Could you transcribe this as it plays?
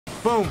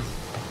Boom.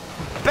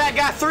 Bad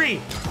guy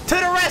 3 to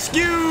the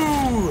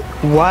rescue.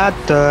 What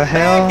the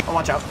hell? Oh,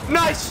 watch out.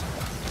 Nice.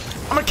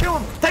 I'm gonna kill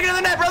him. Take it to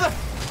the net, brother.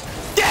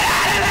 Get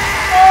out of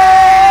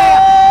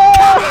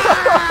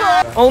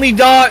there. Only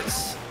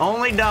dots.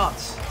 Only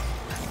dots.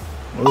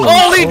 Ooh,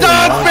 only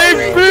dots,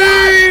 baby.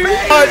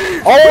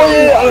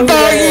 Oh,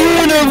 the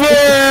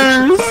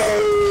universe.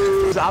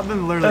 I've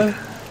been literally.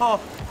 Oh,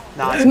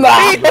 nice.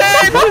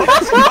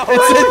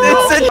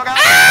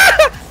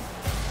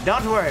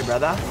 Don't worry,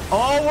 brother.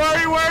 Oh,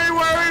 worry.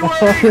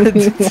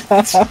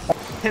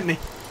 Hit me.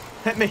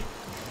 Hit me.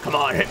 Come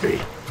on, hit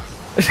me.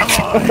 Come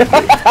on, hit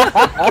me.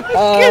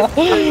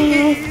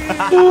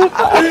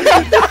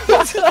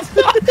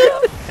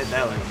 Hit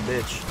that like a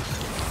bitch.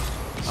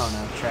 Oh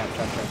no, trap.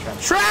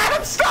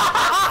 Trap!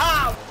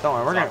 Stop! Don't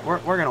worry,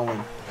 we're gonna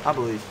win. I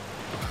believe.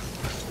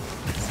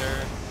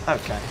 Sir.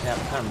 Okay, yeah,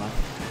 never mind.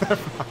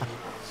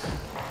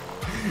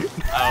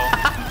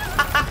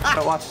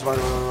 Oh. Watch this one.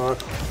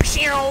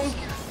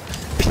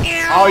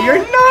 Oh, you're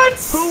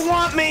nuts! Who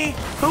want me?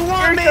 Who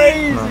want me?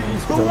 Crazy.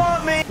 Who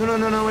want me?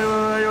 No, wait.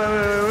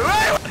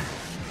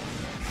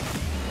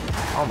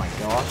 Oh my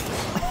gosh.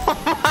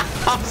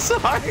 I'm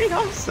sorry.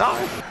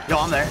 Yo,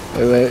 I'm there.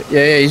 Wait.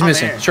 Yeah, he's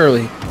missing. there.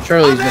 Surely he's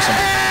missing.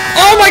 There.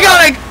 Oh my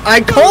god,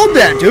 I called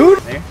that, dude!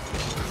 There.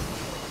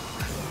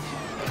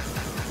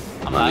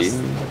 I'm last.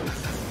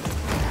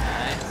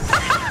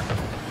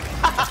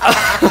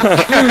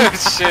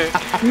 Shit.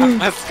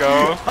 Let's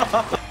go.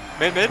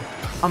 Mid.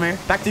 I'm here.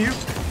 Back to you.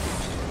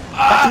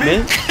 Back to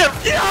me.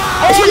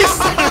 Oh, yes!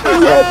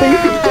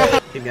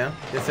 Keep going.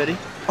 You're fitty.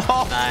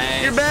 Oh,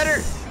 Nice. you're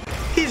better.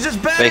 He's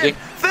just better. Faking.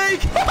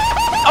 Fake.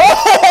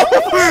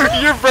 Oh!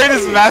 Your brain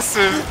is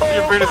massive.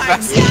 Your brain is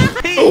massive.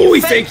 Oh,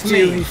 he faked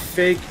you. He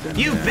faked him.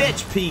 You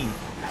bitch, P.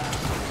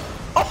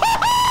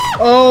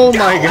 Oh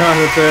my god,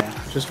 that's it.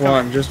 Just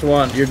one.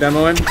 You're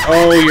demoing?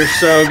 Oh, you're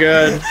so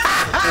good.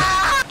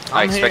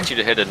 I expect you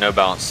to hit a no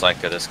balance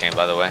Psycho this game,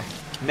 by the way.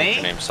 Me?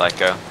 Your name's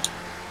Psycho.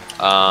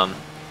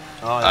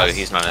 Oh,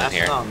 he's not in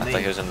here. I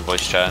thought he was in the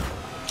voice chat.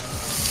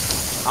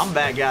 I'm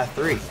bad guy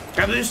 3.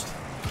 Grab boost.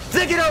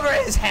 Stick it over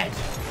his head.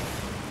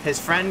 His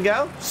friend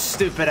go.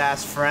 Stupid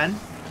ass friend.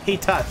 He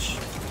touch.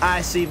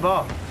 I see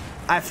ball.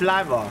 I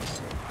fly ball.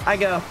 I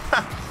go.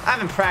 I've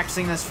been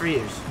practicing this for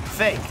years.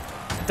 Fake.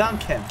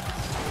 Dunk him.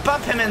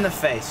 Bump him in the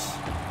face.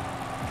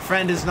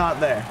 Friend is not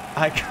there.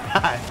 I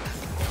cry.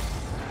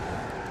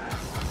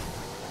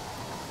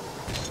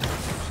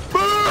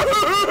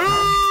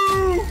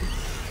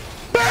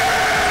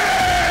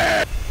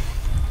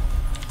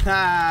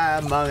 Ah,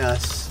 Among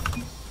Us.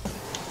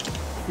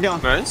 Go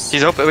on. Nice.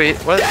 He's open. Wait,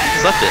 what?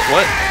 He's left it.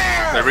 What?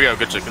 There we go.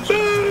 Good shit.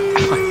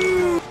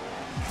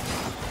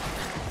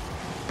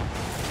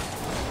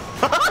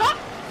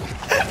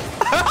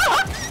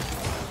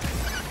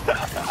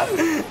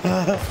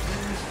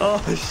 Oh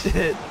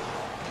shit.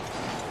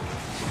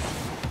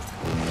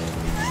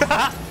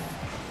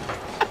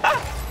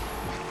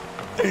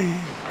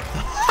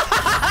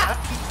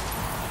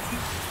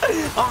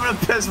 I'm gonna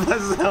piss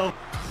myself.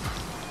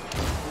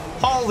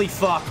 Holy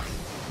fuck.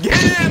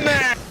 Get in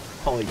there!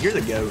 Holy, you're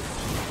the goat.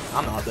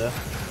 I'm not though.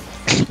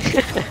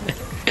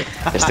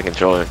 It's the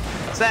controller.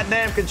 It's that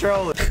damn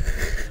controller.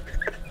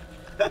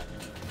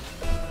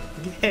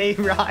 Gay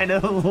Rhino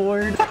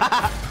Lord.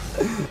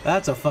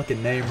 That's a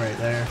fucking name right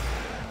there.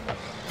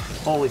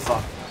 Holy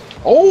fuck.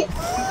 Oh!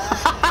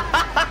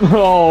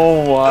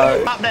 Oh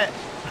my. Pop that.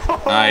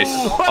 Nice.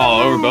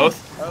 All over both?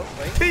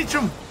 Teach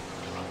him.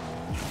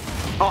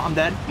 Oh, I'm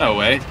dead. No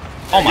way.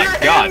 Oh my You're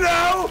god. in,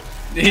 though.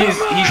 He's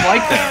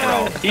like that,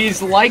 bro.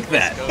 He's like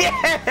that.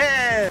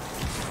 Yeah.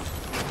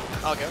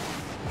 Okay.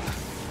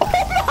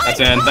 That's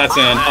in.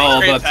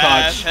 Oh, the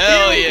touch.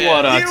 Hell yeah.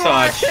 What a You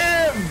touch.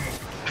 are him.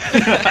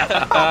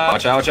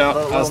 Watch out.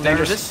 That's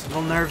dangerous. A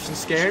little nervous and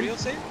scared.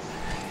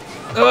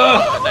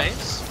 Ugh.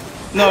 Nice.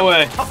 No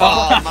way.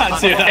 Oh,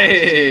 Dude,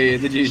 hey,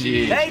 the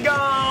GG. They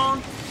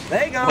gone.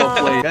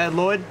 Hopefully. Go ahead,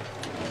 Lloyd.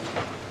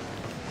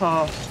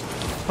 Oh.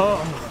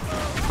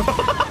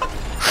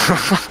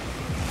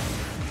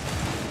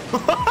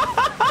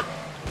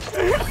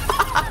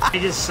 He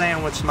just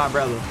sandwiched my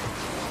brother.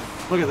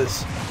 Look at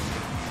this.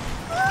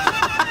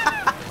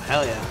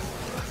 Hell yeah.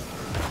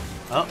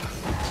 Oh.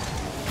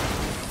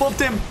 Flipped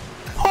him.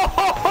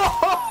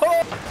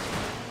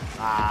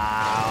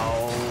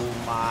 Oh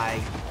my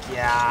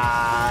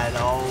god.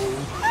 Oh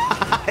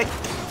my god.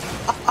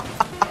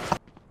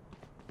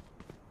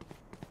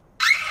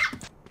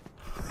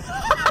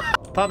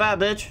 Pop out,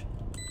 bitch.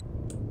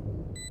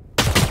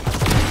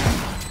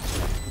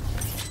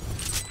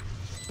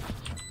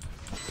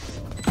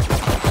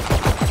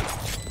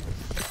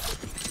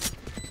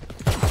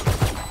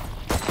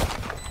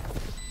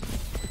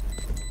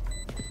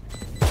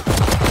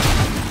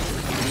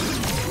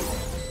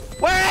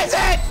 Where is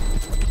it?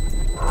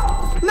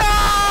 No,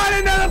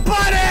 another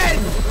button!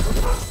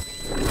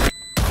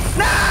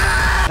 No!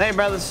 Hey,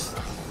 brothers.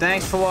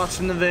 Thanks for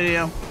watching the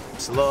video.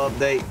 It's a little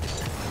update.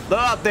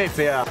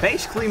 For ya.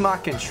 Basically, my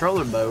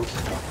controller broke.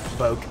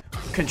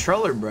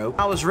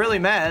 I was really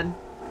mad,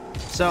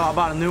 so I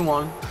bought a new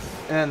one.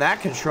 And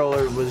that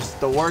controller was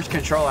the worst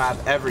controller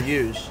I've ever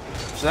used.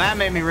 So that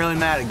made me really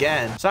mad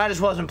again. So I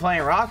just wasn't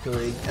playing Rocket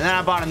League. And then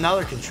I bought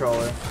another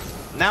controller.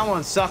 And that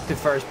one sucked at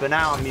first, but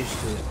now I'm used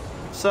to it.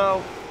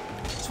 So,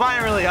 that's why I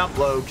didn't really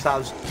upload, because I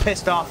was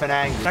pissed off and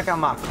angry. Check out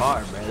my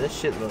car, bro. This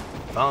shit look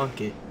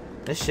funky.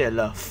 This shit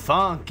look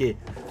funky.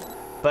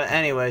 But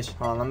anyways,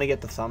 hold on, let me get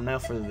the thumbnail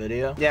for the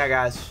video. Yeah,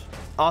 guys.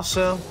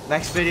 Also,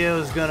 next video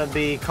is going to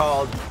be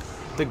called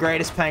The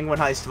Greatest Penguin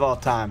Heist of All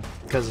Time,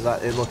 because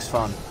it looks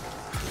fun.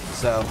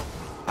 So,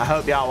 I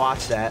hope y'all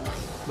watch that.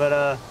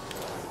 But,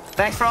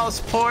 thanks for all the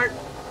support.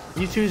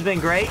 YouTube's been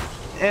great.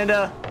 And,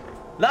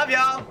 love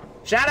y'all.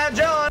 Shout out,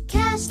 John.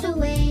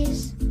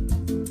 Castaways.